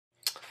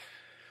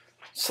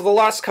So the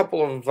last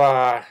couple of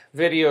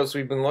videos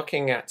we've been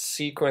looking at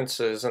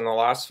sequences. In the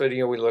last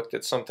video we looked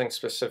at something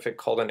specific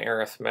called an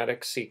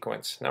arithmetic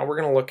sequence. Now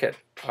we're going to look at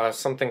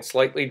something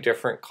slightly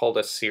different called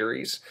a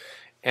series.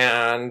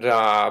 And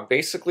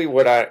basically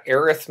what an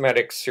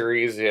arithmetic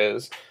series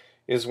is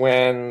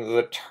when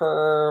the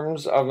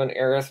terms of an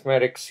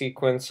arithmetic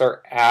sequence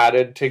are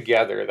added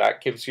together.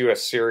 That gives you a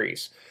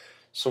series.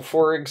 So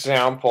for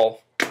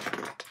example,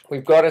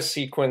 we've got a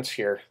sequence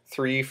here,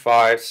 3,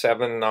 5,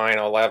 7, 9,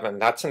 11.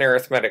 That's an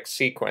arithmetic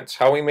sequence.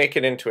 How we make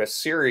it into a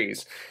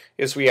series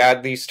is we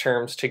add these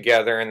terms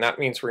together, and that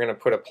means we're going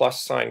to put a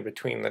plus sign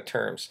between the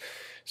terms.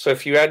 So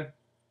if you had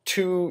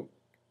two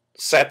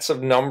sets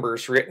of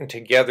numbers written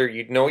together,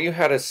 you'd know you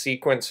had a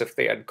sequence if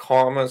they had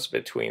commas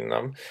between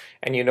them,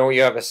 and you know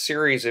you have a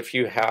series if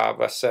you have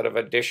a set of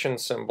addition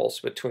symbols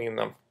between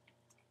them.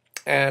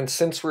 And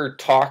since we're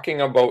talking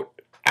about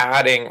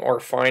adding or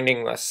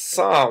finding the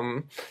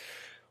sum,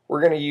 we're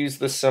going to use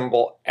the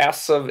symbol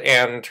S of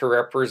n to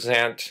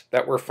represent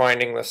that we're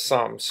finding the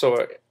sum.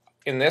 So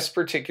in this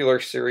particular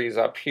series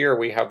up here,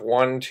 we have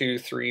 1, 2,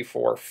 3,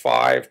 4,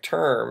 5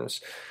 terms.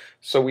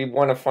 So we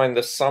want to find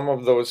the sum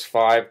of those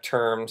 5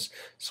 terms.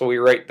 So we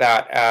write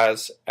that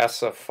as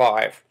S of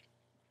 5.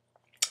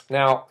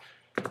 Now,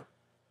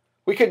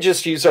 we could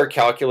just use our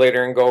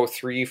calculator and go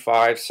 3,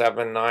 5,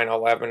 7, 9,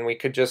 11. We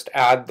could just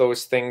add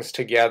those things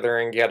together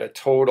and get a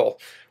total.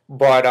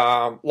 But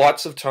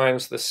lots of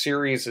times the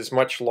series is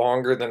much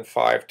longer than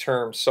 5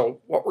 terms. So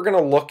what we're going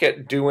to look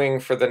at doing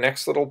for the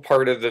next little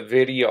part of the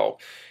video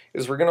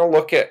is we're going to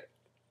look at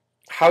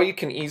how you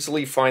can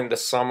easily find the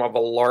sum of a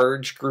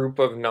large group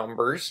of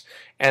numbers,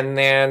 and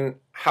then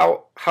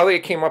how they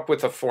came up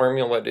with a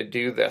formula to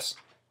do this.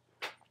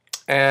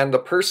 And the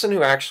person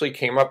who actually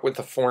came up with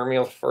the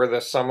formula for the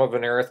sum of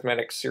an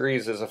arithmetic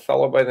series is a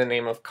fellow by the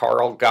name of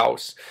Carl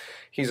Gauss.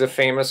 He's a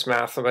famous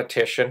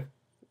mathematician.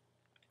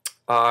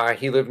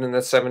 He lived in the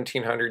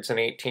 1700s and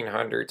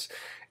 1800s.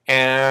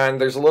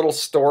 And there's a little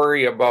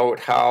story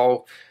about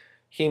how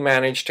he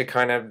managed to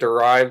kind of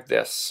derive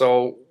this.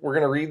 So we're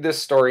going to read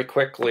this story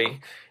quickly,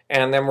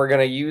 and then we're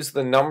going to use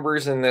the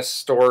numbers in this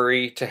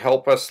story to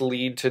help us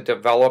lead to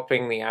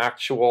developing the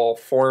actual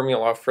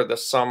formula for the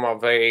sum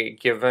of a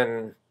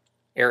given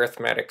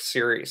arithmetic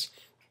series.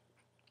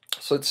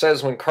 So it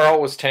says, when Carl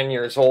was 10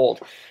 years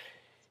old,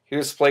 he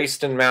was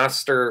placed in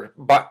Master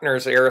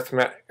Butner's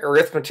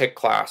arithmetic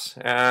class,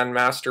 and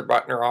Master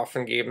Butner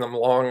often gave them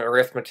long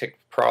arithmetic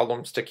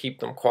problems to keep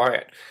them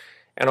quiet.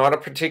 And on a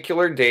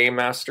particular day,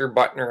 Master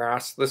Butner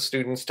asked the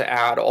students to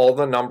add all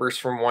the numbers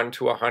from 1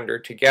 to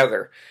 100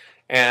 together.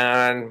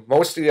 And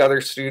most of the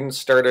other students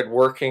started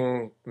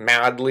working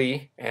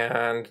madly,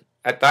 and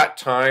at that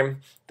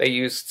time they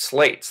used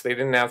slates. They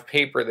didn't have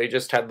paper, they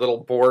just had little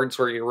boards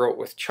where you wrote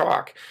with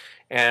chalk.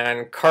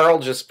 And Carl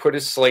just put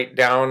his slate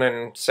down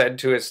and said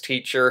to his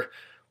teacher,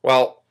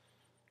 "Well,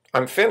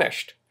 I'm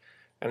finished."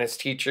 And his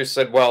teacher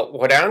said, "Well,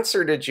 what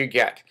answer did you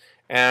get?"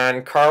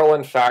 And Carl,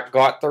 in fact,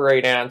 got the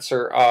right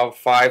answer of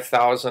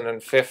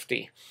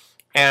 5,050.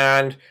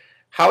 And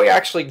how he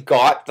actually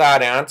got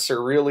that answer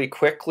really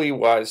quickly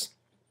was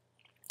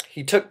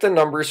he took the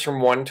numbers from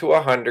 1 to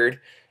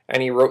 100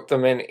 and he wrote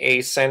them in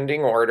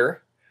ascending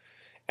order.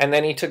 And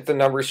then he took the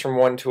numbers from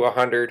 1 to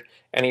 100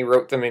 and he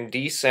wrote them in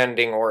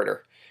descending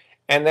order.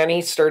 And then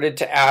he started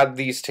to add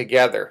these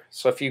together.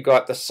 So if you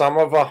got the sum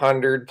of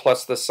 100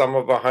 plus the sum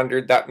of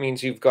 100, that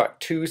means you've got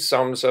two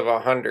sums of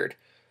 100.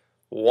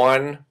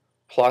 1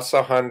 plus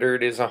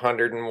 100 is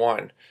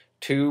 101.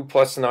 2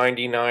 plus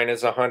 99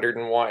 is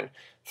 101.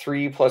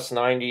 3 plus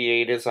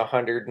 98 is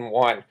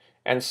 101.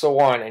 And so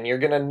on. And you're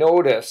going to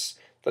notice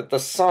that the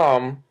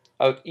sum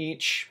of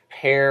each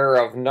pair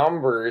of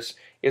numbers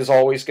is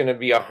always going to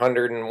be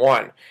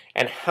 101.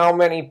 And how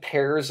many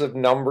pairs of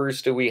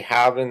numbers do we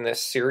have in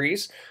this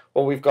series?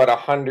 Well, we've got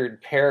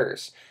 100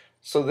 pairs.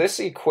 So this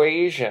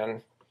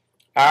equation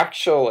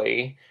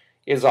actually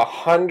is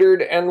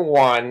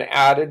 101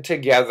 added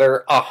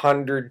together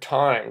 100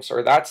 times,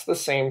 or that's the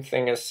same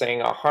thing as saying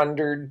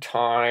 100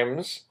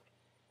 times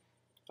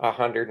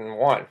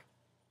 101.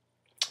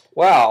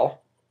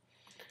 Well,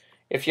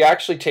 if you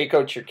actually take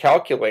out your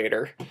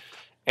calculator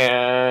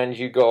and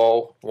you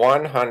go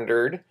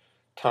 100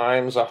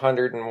 times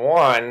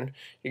 101,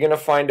 you're going to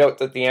find out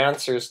that the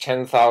answer is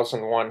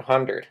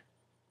 10,100.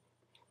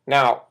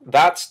 Now,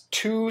 that's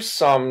two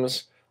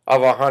sums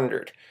of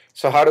 100.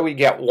 So how do we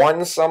get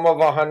one sum of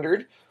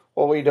 100?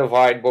 Well, we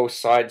divide both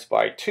sides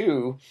by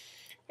 2,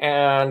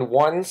 and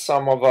one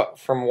sum of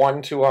from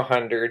 1 to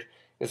 100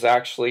 is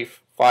actually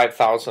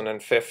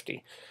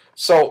 5,050.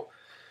 So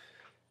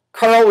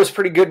Carl was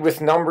pretty good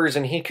with numbers,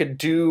 and he could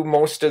do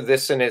most of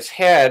this in his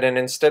head, and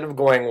instead of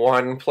going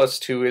 1 plus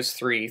 2 is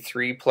 3,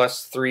 3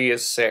 plus 3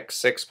 is 6,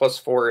 6 plus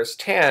 4 is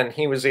 10,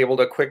 he was able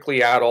to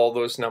quickly add all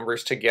those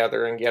numbers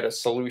together and get a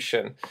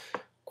solution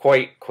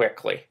quite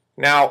quickly.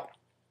 Now,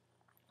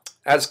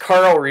 as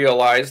Carl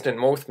realized, and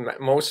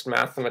most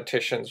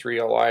mathematicians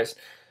realize,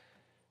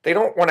 they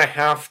don't want to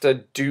have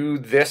to do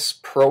this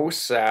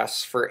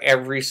process for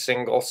every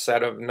single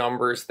set of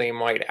numbers they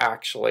might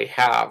actually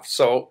have.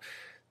 So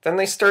Then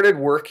they started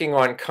working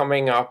on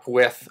coming up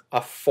with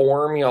a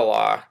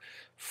formula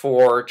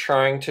for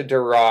trying to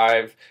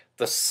derive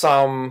the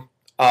sum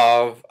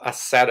of a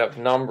set of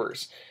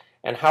numbers.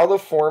 And how the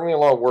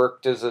formula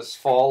worked is as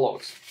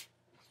follows.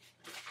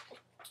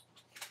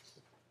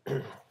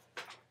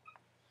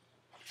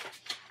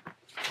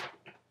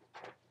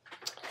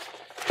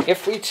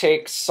 If we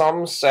take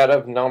some set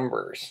of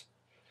numbers,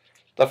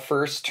 the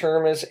first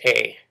term is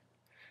A.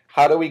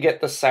 How do we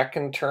get the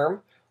second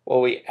term?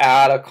 Well, we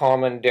add a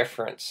common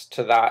difference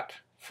to that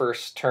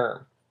first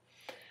term.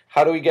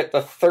 How do we get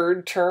the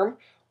third term?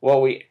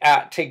 Well, we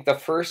take the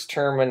first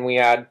term and we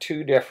add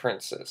two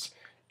differences,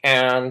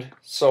 and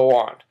so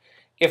on.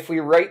 If we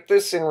write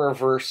this in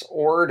reverse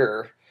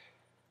order,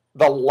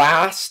 the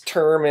last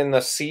term in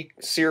the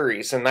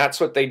series, and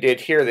that's what they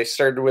did here. They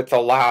started with the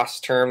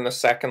last term, the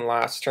second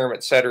last term,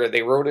 etc.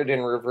 They wrote it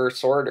in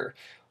reverse order.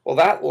 Well,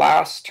 that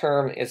last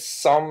term is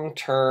some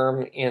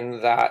term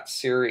in that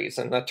series,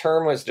 and the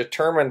term was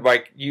determined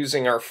by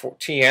using our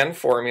Tn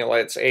formula.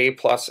 It's a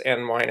plus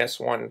n minus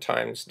 1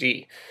 times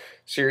d.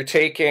 So you're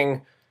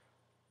taking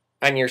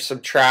and you're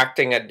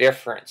subtracting a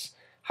difference.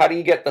 How do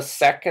you get the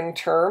second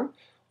term?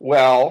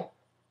 Well,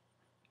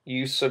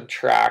 you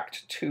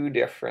subtract two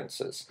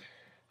differences.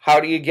 How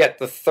do you get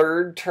the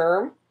third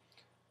term?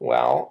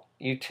 Well,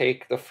 you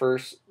take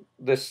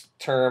this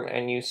term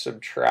and you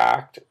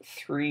subtract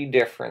three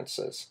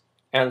differences,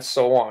 and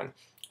so on.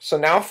 So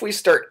now if we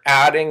start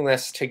adding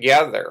this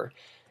together,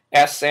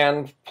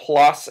 Sn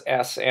plus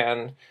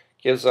Sn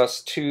gives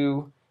us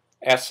 2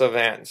 S of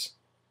n's.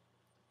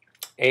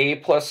 A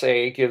plus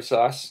A gives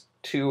us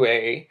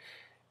 2A.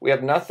 We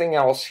have nothing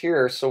else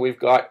here, so we've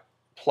got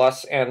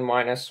plus n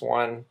minus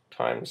 1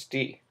 times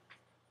d.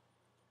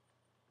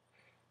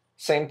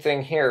 Same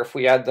thing here. If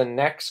we add the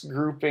next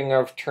grouping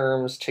of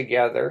terms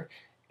together,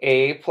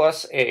 A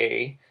plus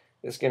A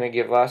is going to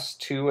give us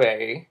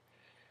 2A.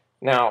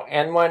 Now,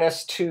 n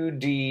minus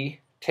 2d,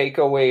 take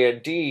away a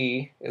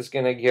d, is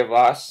going to give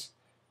us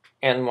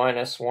n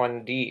minus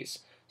 1d's.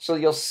 So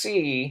you'll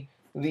see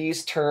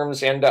these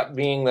terms end up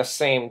being the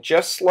same,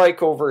 just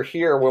like over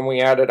here when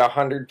we added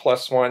 100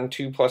 plus 1,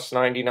 2 plus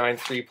 99,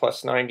 3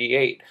 plus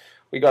 98.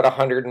 We got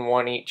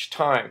 101 each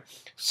time.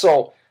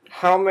 So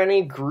how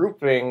many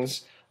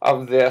groupings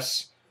of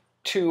this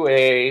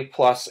 2a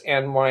plus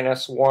n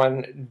minus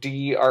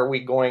 1d are we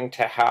going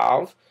to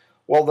have?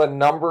 Well, the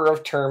number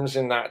of terms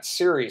in that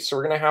series. So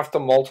we're going to have to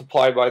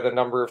multiply by the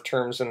number of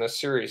terms in the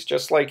series.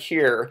 Just like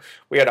here,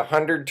 we had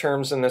 100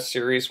 terms in the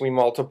series. We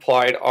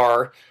multiplied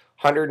our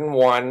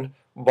 101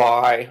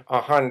 by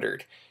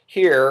 100.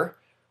 Here,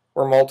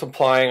 we're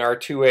multiplying our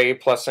 2a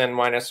plus n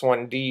minus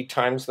 1d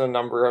times the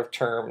number of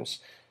terms.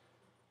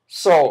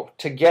 So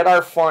to get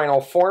our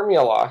final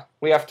formula,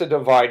 we have to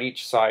divide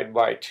each side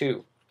by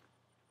 2.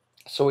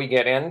 So we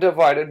get n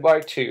divided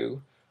by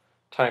 2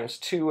 times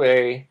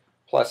 2a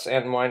plus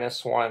n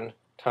minus 1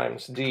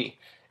 times d.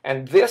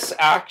 And this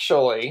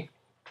actually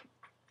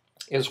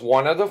is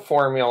one of the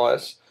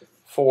formulas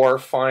for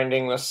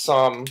finding the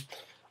sum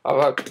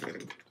of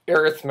an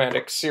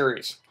arithmetic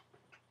series.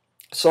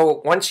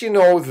 So once you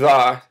know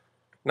the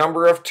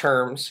number of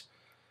terms,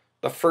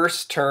 the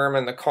first term,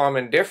 and the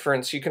common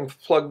difference, you can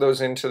plug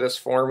those into this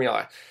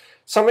formula.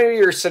 Some of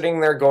you are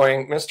sitting there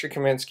going, Mr.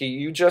 Kaminsky,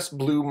 you just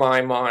blew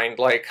my mind,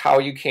 like how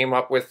you came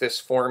up with this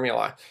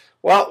formula.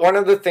 Well, one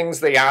of the things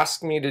they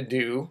ask me to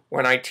do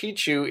when I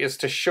teach you is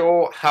to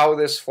show how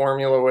this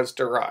formula was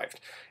derived.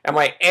 Am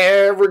I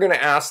ever going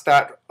to ask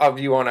that of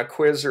you on a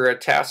quiz or a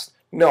test?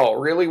 No,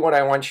 really what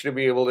I want you to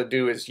be able to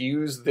do is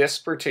use this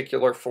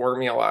particular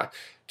formula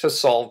to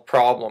solve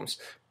problems.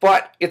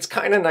 But it's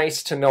kind of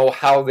nice to know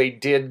how they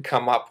did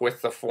come up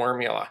with the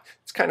formula.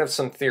 It's kind of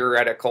some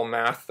theoretical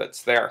math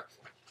that's there.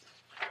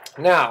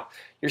 Now,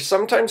 you're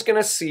sometimes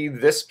going to see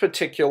this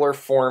particular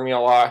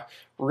formula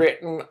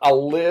written a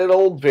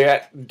little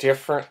bit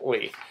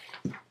differently.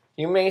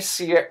 You may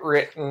see it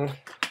written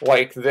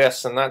like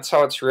this, and that's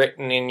how it's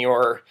written in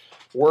your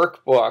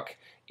workbook,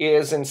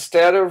 is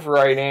instead of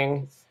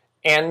writing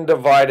n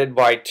divided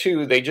by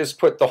 2, they just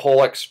put the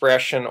whole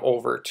expression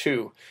over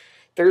 2.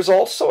 There's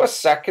also a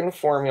second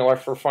formula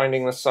for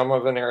finding the sum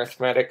of an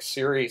arithmetic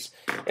series.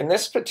 In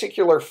this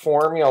particular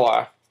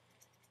formula,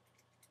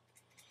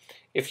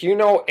 if you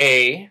know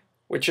A,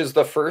 which is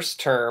the first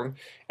term,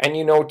 and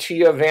you know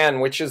T of n,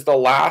 which is the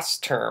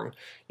last term,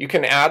 you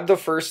can add the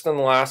first and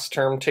last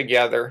term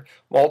together,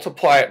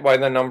 multiply it by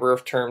the number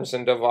of terms,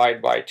 and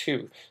divide by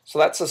 2. So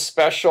that's a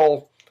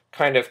special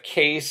kind of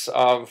case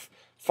of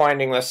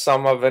finding the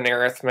sum of an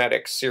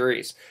arithmetic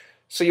series.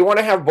 So you want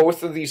to have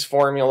both of these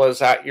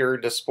formulas at your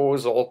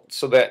disposal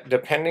so that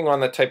depending on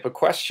the type of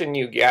question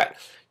you get,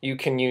 you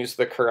can use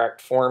the correct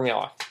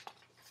formula.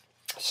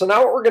 So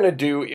now what we're going to do